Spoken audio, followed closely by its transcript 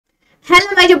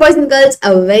my dear boys and girls,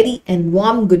 a very and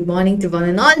warm good morning to one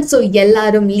and all. So,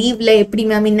 Ellarume leave la eppadi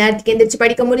ma'am innarthukku endirichu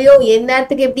padikka mudiyum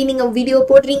ennathukku eppadi neenga video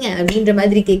podringa அப்படின்ற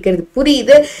மாதிரி கேக்குறது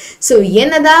புரியுது. So,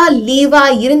 என்னதா லீவா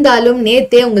இருந்தாலும்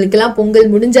நேத்தே உங்களுக்கெல்லாம்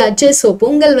பொங்கல் முடிஞ்சாச்சு. So,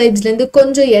 பொங்கல் வைப்ஸ்ல இருந்து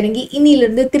கொஞ்சம் இறங்கி இன்னில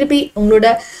இருந்து திருப்பி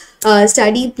உங்களோட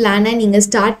study plan நீங்க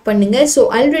ஸ்டார்ட் பண்ணுங்க. So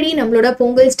already நம்மளோட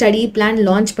பொங்கல் study plan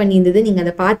launch பண்ணியிருந்தது, நீங்க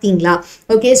அதை பார்த்தீங்களா?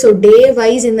 ஓகே, ஸோ டே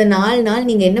வைஸ் இந்த 4 நாள்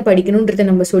நீங்க என்ன படிக்கணும்ன்றதை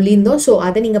நம்ம சொல்லியிருந்தோம். ஸோ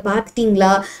அதை நீங்க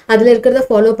பார்த்துட்டீங்களா? அதுல இருக்கிறத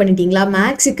ஃபாலோ பண்ணிட்டீங்களா?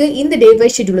 மேக்ஸுக்கு இந்த டே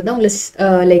வைஸ் ஷெட்யூல் தான் உங்களை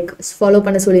லைக் ஃபாலோ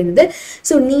பண்ண சொல்லியிருந்தது.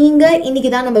 ஸோ நீங்க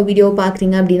இன்னைக்கு தான் நம்ம வீடியோ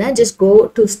பார்க்குறீங்க அப்படின்னா just go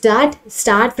to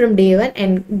start from day 1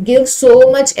 and give so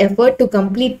much effort to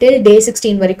complete till day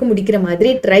 16 வரைக்கும் முடிக்கிற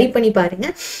மாதிரி ட்ரை பண்ணி பாருங்க.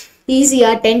 ஈஸியா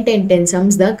 10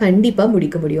 sums தான் கண்டிப்பா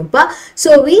முடிக்க முடியும்ப்பா. ஸோ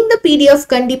இந்த PDF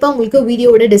கண்டிப்பா உங்களுக்கு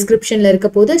வீடியோட டிஸ்கிரிப்ஷன்ல இருக்க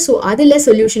போது. ஸோ அதுல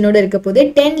சொல்யூஷனோட இருக்க போது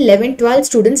 10, 11, 12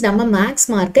 ஸ்டூடெண்ட்ஸ் நம்ம மேக்ஸ்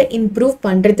மார்க்கை இம்ப்ரூவ்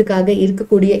பண்றதுக்காக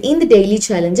இருக்கக்கூடிய இந்த டெய்லி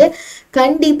சேலஞ்சை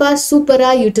கண்டிப்பா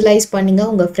சூப்பரா யூட்டிலைஸ் பண்ணுங்க,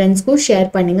 உங்க ஃப்ரெண்ட்ஸ்க்கும் ஷேர்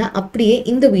பண்ணுங்க, அப்படியே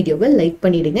இந்த வீடியோவை லைக்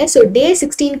பண்ணிடுங்க. ஸோ டே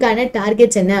 16க்கான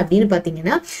டார்கெட்ஸ் என்ன அப்படின்னு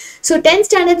பாத்தீங்கன்னா, ஸோ 10th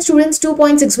ஸ்டாண்டர்ட் ஸ்டூடெண்ட்ஸ்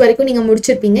 2.6 வரைக்கும் நீங்க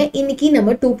முடிச்சிருப்பீங்க. இன்னைக்கு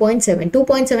நம்ம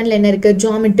 2.7ல என்ன இருக்கு?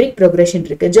 ஜியோமெட்ரிக் ப்ரோக்ரஷன்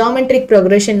இருக்கு. ஜியோமெட்ரிக்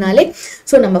ப்ரோக்ரஷன்னாலே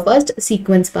ஸோ நம்ம ஃபர்ஸ்ட்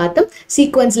சீக்வன்ஸ் பார்த்தோம்,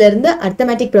 சீக்வன்ஸ்ல இருந்து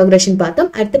அர்த்தமேட்டிக் ப்ரோக்ரஷன்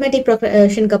பார்த்தோம், அர்த்தமேட்டிக்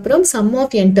ப்ரோக்ரஷனுக்கு அப்புறம் சம்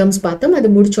ஆஃப் n டேர்ம்ஸ் பார்த்தோம், அது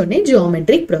முடிச்சோடனே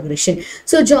geometric progression.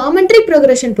 So geometric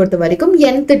progression பொறுத்த வரைக்கும்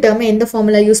nth டேர்ம் எந்த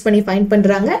ஃபார்முலா யூஸ் பண்ணி ஃபைண்ட்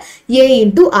பண்றாங்க? a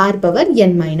into r power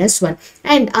n minus 1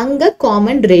 and அங்க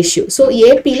common ratio. So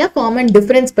ஏபில common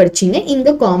difference படிச்சீங்க,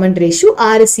 இங்க common ratio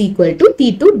r is equal to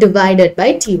t2 divided by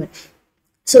t1.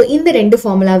 So இந்த ரெண்டு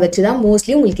ஃபார்முலா வச்சு தான்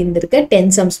மோஸ்ட்லி உங்களுக்கு இந்த இருக்க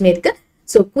 10 சம்ஸ்மே இருக்கு.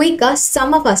 ஸோ குயிக்கா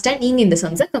செம்ம ஃபாஸ்டா நீங்க இந்த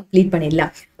சம்ஸை கம்ப்ளீட்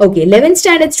பண்ணிடலாம். Okay, 11th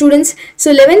standard students. So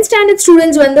 11th standard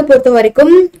students வந்து பொறுத்த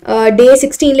வரைக்கும் டே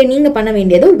 16ல நீங்க பண்ண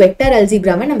வேண்டியது வெக்டர்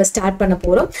அல்ஜிப்ராவை நம்ம ஸ்டார்ட் பண்ண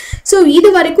போறோம். ஸோ இது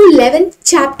வரைக்கும் 11th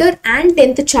chapter and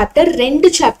 10th chapter ரெண்டு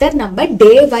சாப்டர் நம்ம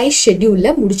டே வைஸ்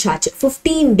ஷெட்யூல்ல முடிச்சாச்சு.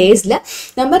 15 டேஸ்ல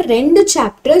நம்ம ரெண்டு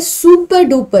சாப்டர் சூப்பர்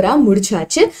டூப்பரா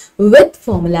முடிச்சாச்சு வித்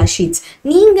ஃபார்முலா ஷீட்ஸ்.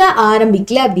 நீங்க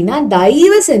ஆரம்பிக்கல அப்படின்னா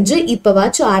தயவு செஞ்சு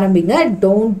இப்பவாச்சும் ஆரம்பிங்க.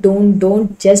 டோன்ட்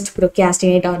ஜஸ்ட் ப்ரோகாஸ்டினேட்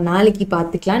நாளைக்கு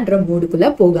பார்த்துக்கலான்ற மூடுக்குள்ள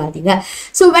போகாதீங்க.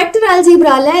 ஸோ வெக்டர்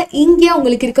அல்ஜிப்ரால இங்கே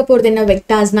உங்களுக்கு இருக்க போறது என்ன?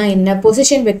 வெக்டார்ஸ்னா என்ன,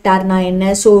 பொசிஷன் வெக்டார்னா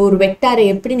என்ன, ஸோ ஒரு வெக்டாரை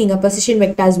எப்படி நீங்க பொசிஷன்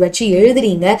வெக்டார்ஸ் வச்சு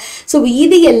எழுதுறீங்க, ஸோ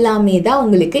இது எல்லாமே தான்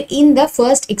உங்களுக்கு இந்த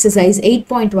ஃபர்ஸ்ட் எக்ஸசைஸ்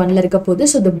 8.1ல இருக்க போது.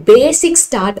 So the basic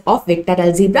start of vector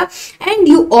algebra and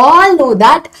you all know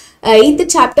that 8th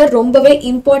chapter ரொம்பவே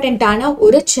இம்பார்ட்டன்டான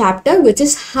ஒரு chapter which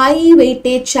is high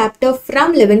weightage chapter from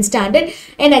 11th standard.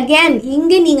 and again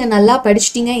இங்க நீங்க நல்லா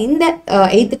படிச்சிட்டீங்க இந்த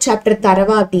 8th சாப்டர்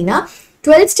தரவா அப்படின்னா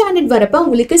 12th ஸ்டாண்டர்ட் வரப்ப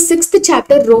உங்களுக்கு 6th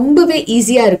சாப்டர் ரொம்பவே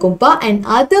ஈஸியா இருக்கும்பா. அண்ட்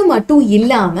அது மட்டும்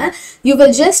இல்லாம you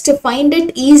will just find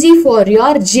it easy for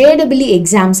your JEE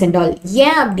exams and all.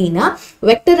 ஏன் அப்படின்னா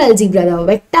வெக்டர் அல்ஜிப்ரா தான்,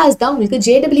 வெக்டார்ஸ் தான் உங்களுக்கு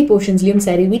JEE போர்ஷன்ஸ்லயும்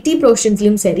சரி விட்டி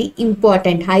போர்ஷன்ஸ்லயும் சரி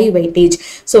important, high weightage.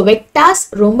 So vectors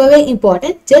ரொம்பவே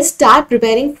important. Just start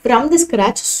preparing from the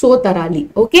scratch so தராலி.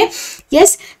 Okay,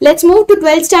 S, let's move to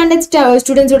 12th standard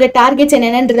ஸ்டூடெண்ட்ஸோட targets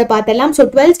என்னன்றதை பார்த்தலாம். So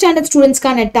 12th standard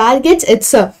ஸ்டூடெண்ட்ஸ்க்கான targets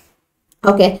it's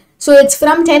okay, so it's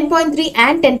from 10.3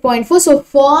 and 10.4. so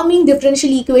forming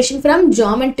differential equation from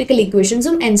geometrical equations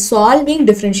and solving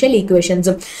differential equations.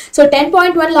 so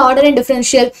 10.1 la order and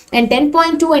differential and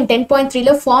 10.2 and 10.3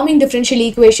 la forming differential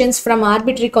equations from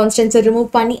arbitrary constants remove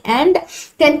panni and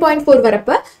 10.4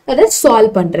 varappa adha solve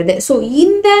பண்றது. so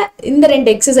இந்த ரெண்டு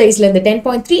எக்ஸசைஸ்ல இந்த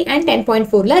 10.3 and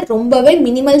 10.4 ல ரொம்பவே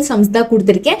minimal sums தான்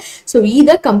கொடுத்திருக்கேன். so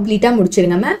இத கம்ப்ளீட்டா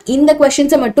முடிச்சிருங்க மேம். இந்த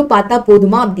क्वेश्चंस மட்டும் பார்த்தா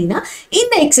போதுமா அப்படின்னா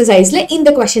இந்த எக்ஸசைஸ்ல இந்த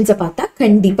क्वेश्चंस பார்த்தா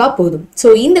கண்டிப்பா போதும். சோ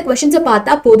இந்த क्वेश्चंस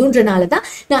பார்த்தா போதும்ன்றனால தான்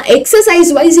நான்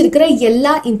எக்ஸசைஸ் வைஸ் இருக்கிற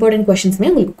எல்லா இம்பார்ட்டன்ட் क्वेश्चंसமே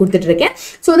உங்களுக்கு கொடுத்துட்டு இருக்கேன்.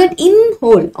 So that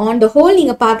on the whole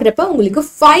நீங்க பார்க்கறப்ப உங்களுக்கு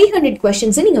 500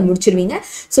 क्वेश्चंस நீங்க முடிச்சிருவீங்க.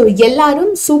 சோ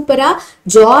எல்லாரும் சூப்பரா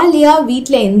ஜாலியா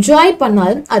வீட்ல என்ஜாய்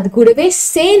பண்ணாலும் அது கூடவே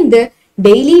சேர்ந்து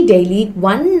டெய்லி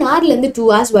 1 ஹவர்ல இருந்து 2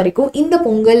 ஹவர்ஸ் வரைக்கும் இந்த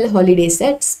பொங்கல் ஹாலிடேஸை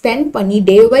ஸ்பெண்ட் பண்ணி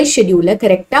டே வைஸ் ஷெட்யூல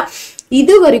கரெக்டா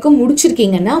இது வரைக்கும்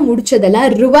முடிச்சிருக்கீங்கன்னா முடிச்சதெல்லாம்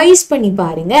ரிவைஸ் பண்ணி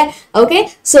பாருங்க. ஓகே,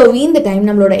 ஸோ இந்த டைம்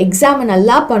நம்மளோட எக்ஸாமை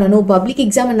நல்லா பண்ணணும், பப்ளிக்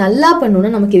எக்ஸாமை நல்லா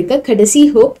பண்ணணும்னு நமக்கு இருக்க கடைசி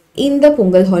ஹோப் இந்த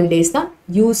பொங்கல் ஹாலிடேஸ் தான்.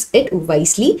 Use it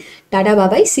wisely. Tata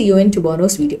bye, see you in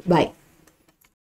tomorrow's video. Bye.